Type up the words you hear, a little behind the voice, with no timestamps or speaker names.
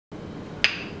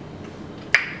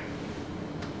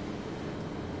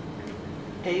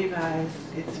Hey you guys,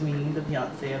 it's me, the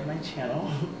Beyonce of my channel,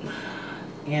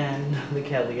 and the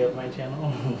Kelly of my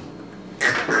channel.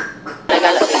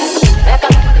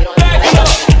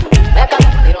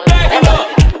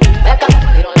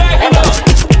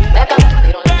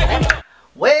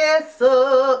 What's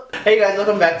up? Hey guys,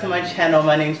 welcome back to my channel.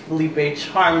 My name's Felipé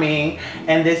Charming,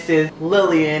 and this is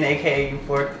Lillian, aka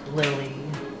Euphoric Lily.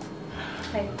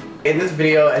 Hi. In this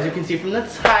video, as you can see from the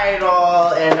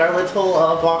title and our little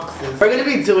boxes, we're gonna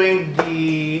be doing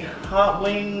the hot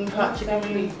chicken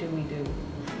wings. Do we do?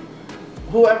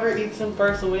 Whoever eats them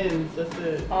first wins. That's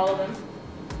it. All of them.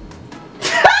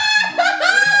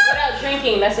 Without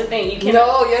drinking, that's the thing. You can't.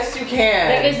 No, yes you can.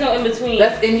 There is no in between.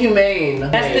 That's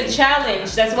inhumane. That's the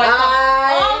challenge. That's why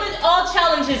all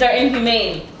challenges are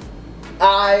inhumane.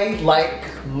 I like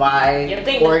my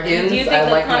organs. Do you think I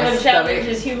the like my condom stomach. challenge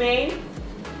is humane?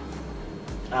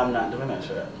 I'm not doing that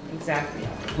shit. Exactly.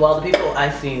 Well, the people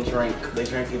I've seen drink, they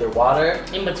drink either water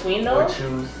in between though, or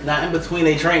choose not in between.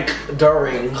 They drink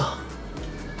during. Like,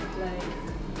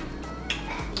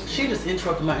 she just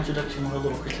interrupted my introduction with a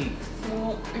little critique.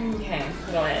 well, okay,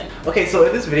 go ahead. Okay, so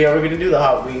in this video we're gonna do the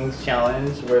hot wings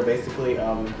challenge, where basically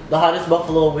the hottest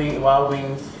buffalo wing, wild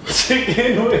wings,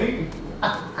 chicken wings.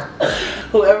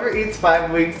 Whoever eats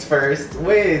 5 wings first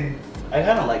wins. I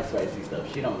kind of like spicy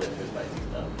stuff. She don't live for spicy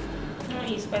stuff. I don't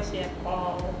eat spicy at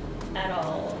all.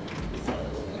 So.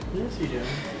 Yes, you do.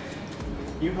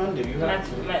 You hungry? You have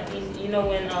to. You know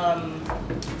when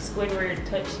Squidward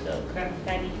touched the Krabby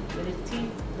Patty with his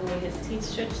teeth, the way his teeth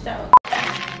stretched out.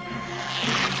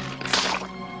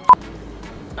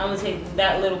 I'm gonna take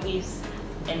that little piece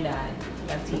and die.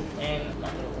 My teeth and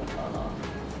my little one fall off.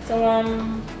 So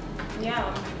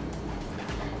yeah.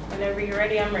 Whenever you're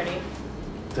ready, I'm ready.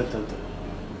 Dun, dun, dun.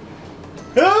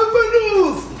 Help my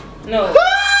nose! No.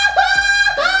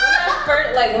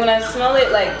 When I smell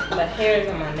it, like the hairs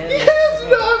on my nose. Yes,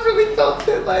 no, I really felt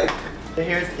it. Like the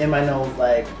hairs in my nose,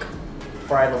 like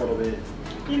fried a little bit.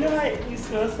 You know how you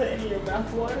smell something in your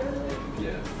mouth water?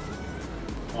 Yes.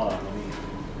 Hold on,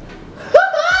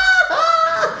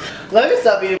 let me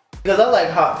stop eating because I like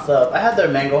hot stuff. I had their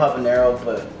mango habanero,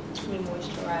 but we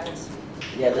moisturize.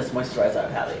 Yeah, just moisturize our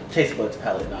palate. Taste buds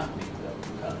palate, not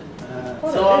palate.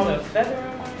 So there's a feather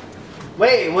on mine.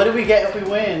 Wait, what do we get if we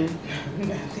win?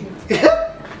 Nothing.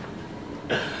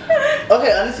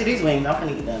 Okay, honestly, these wings, I'm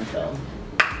gonna eat them, so.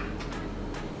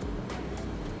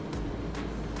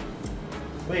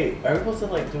 Wait, are we supposed to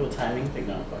like do a timing thing?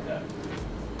 No, fuck that.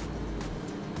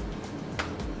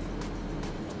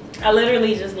 I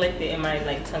literally just licked it and my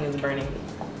tongue is burning.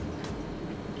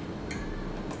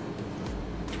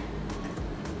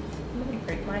 Let me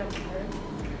break mine apart.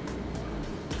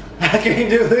 I can't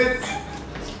do this.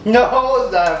 No,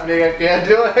 it's not happening. I can't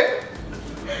do it.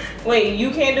 Wait,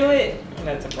 you can't do it?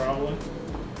 That's a problem.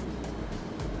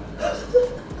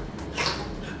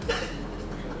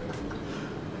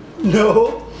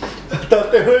 No, I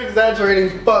thought they were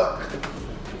exaggerating. Fuck.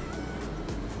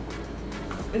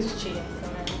 It's cheating.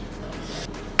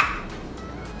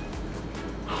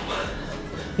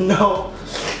 No.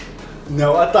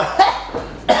 No, I thought.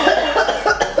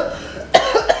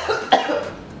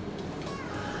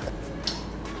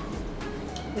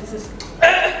 This is.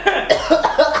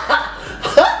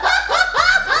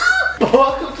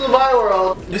 Welcome to my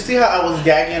world. You see how I was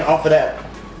gagging off of that?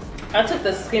 I took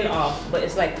the skin off, but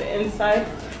it's like the inside.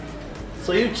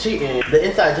 So you cheating. The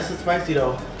inside just as spicy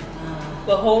though.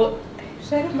 The whole.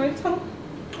 Should I have my tongue?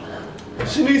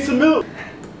 She needs some milk.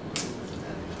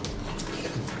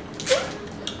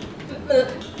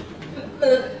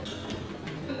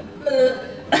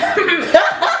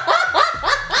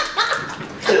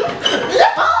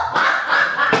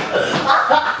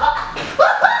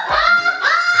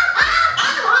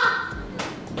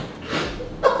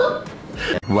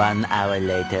 One hour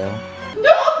later.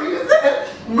 No, you said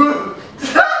move.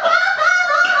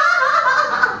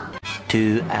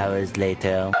 2 hours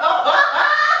later.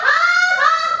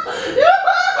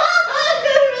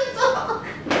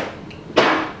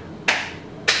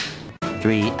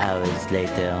 3 hours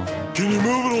later. Can you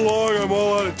move it along? I'm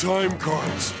all out of time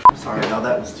cards. I'm sorry, no,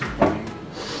 that was too funny.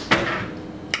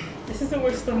 This is a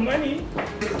waste of money.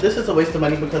 This is a waste of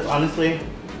money because honestly,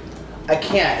 I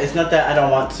can't. It's not that I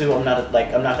don't want to. I'm not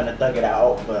gonna thug it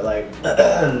out, but like,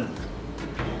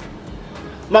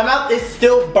 my mouth is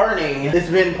still burning. It's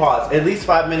been paused at least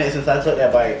 5 minutes since I took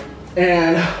that bite,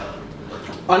 and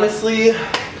honestly,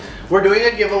 we're doing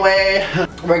a giveaway.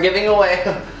 We're giving away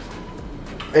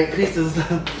 8 pieces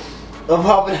of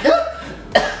habanero.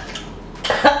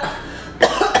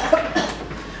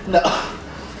 No.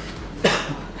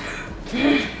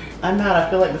 I'm mad. I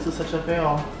feel like this is such a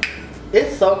fail.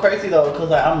 It's so crazy though, because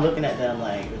like, I'm looking at them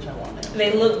like, which I want them.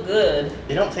 They look good.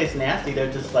 They don't taste nasty.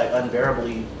 They're just like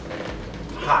unbearably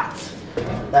hot.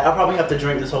 Like I'll probably have to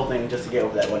drink this whole thing just to get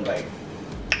over that one bite.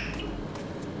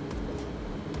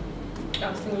 I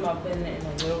was thinking about putting it in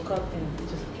a little cup and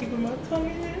just keeping my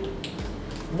tongue in it.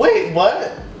 Wait,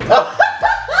 what?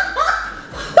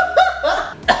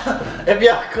 If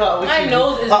y'all caught what my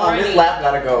nose is running. This laugh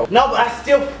gotta go. No, but I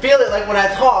still feel it like when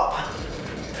I talk.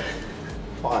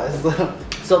 Pause.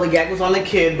 So the gag was on the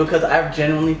kid because I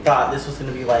genuinely thought this was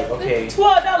gonna be like, okay,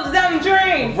 $12 down the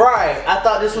drain. right. I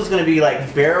thought this was gonna be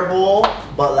like bearable,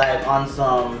 but like on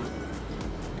some,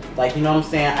 like, you know what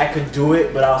I'm saying? I could do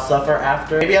it, but I'll suffer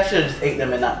after. Maybe I should have just ate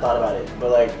them and not thought about it.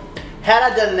 But like, had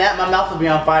I done that, my mouth would be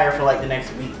on fire for like the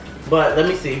next week. But let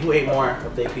me see who ate more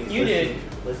of their piece. You did.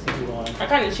 Let's see who won. I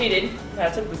kind of cheated. I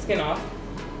took the skin off.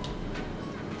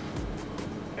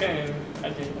 And I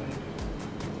did one.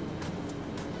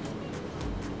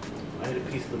 I had a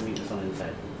piece of the meat that's on the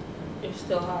inside. It's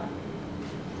still hot.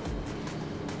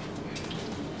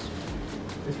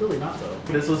 It's really not though.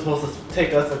 This was supposed to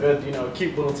take us a good, you know,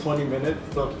 cute little 20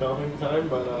 minutes of filming time,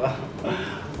 but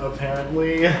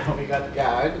apparently we got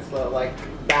gagged, so like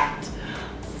that.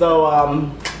 So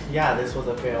yeah, this was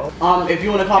a fail. If you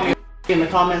want to call me in the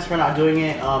comments for not doing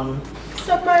it,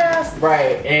 Suck my ass.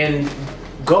 right, and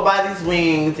go buy these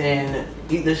wings and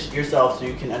eat this yourself so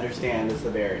you can understand the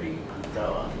severity.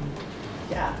 So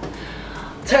yeah,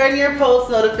 turn your post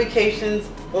notifications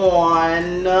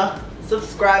on,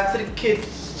 subscribe to the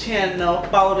kids channel,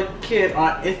 follow the kid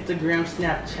on Instagram,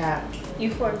 Snapchat.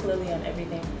 Euphoric Lily on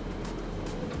everything.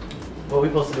 What are we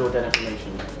supposed to do with that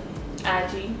information?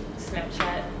 IG,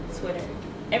 Snapchat, Twitter,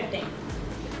 everything.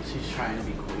 She's trying to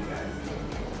be cool, you guys.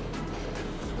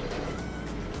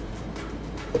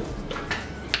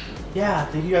 Yeah,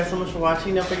 thank you guys so much for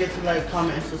watching. Don't forget to like,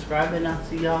 comment, and subscribe, and I'll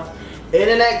see y'all in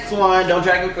the next one. Don't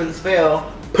drag me for this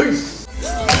fail. Peace!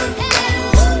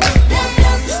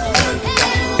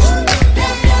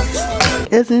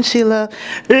 Isn't she lovely?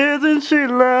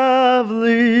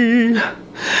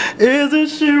 Isn't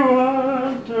she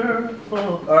wonderful?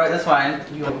 Alright, that's fine.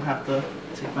 You don't have to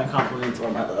take my compliments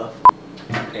or my love.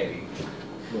 Okay.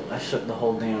 Well, I shook the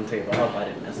whole damn table. I hope I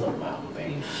didn't mess up my own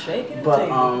thing. You shaking the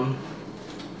table.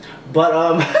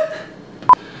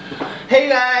 Hey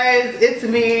guys, it's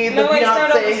me, the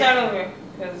Beyonce. Start over.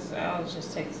 Because I was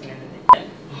just texting it.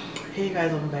 Hey you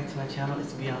guys, welcome back to my channel.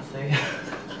 It's Beyonce.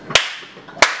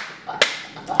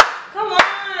 Come on!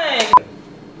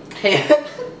 Hey.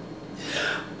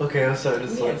 Okay, I'm starting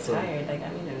to sweat. I'm tired. Like, I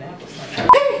need a nap or something.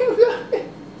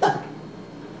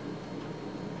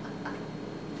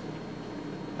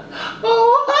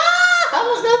 Oh, I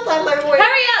was gonna start like, wait.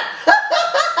 Hurry up!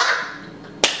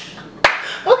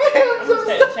 Okay, I'm gonna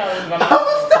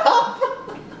stop.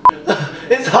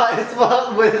 It's hot as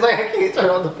fuck, but it's like I can't turn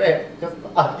on the fan because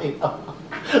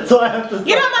so I have to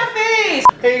Get on my face!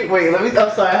 Hey, wait,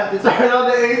 I'm sorry, I have to turn on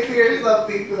the AC or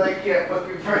something because I can't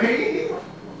fucking breathe.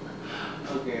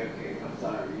 Okay,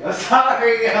 I'm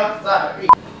sorry.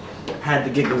 Had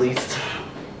the gigglies.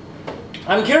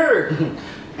 I'm cured.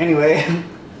 Anyway,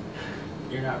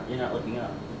 you're not looking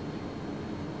up.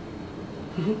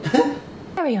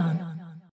 Carry on.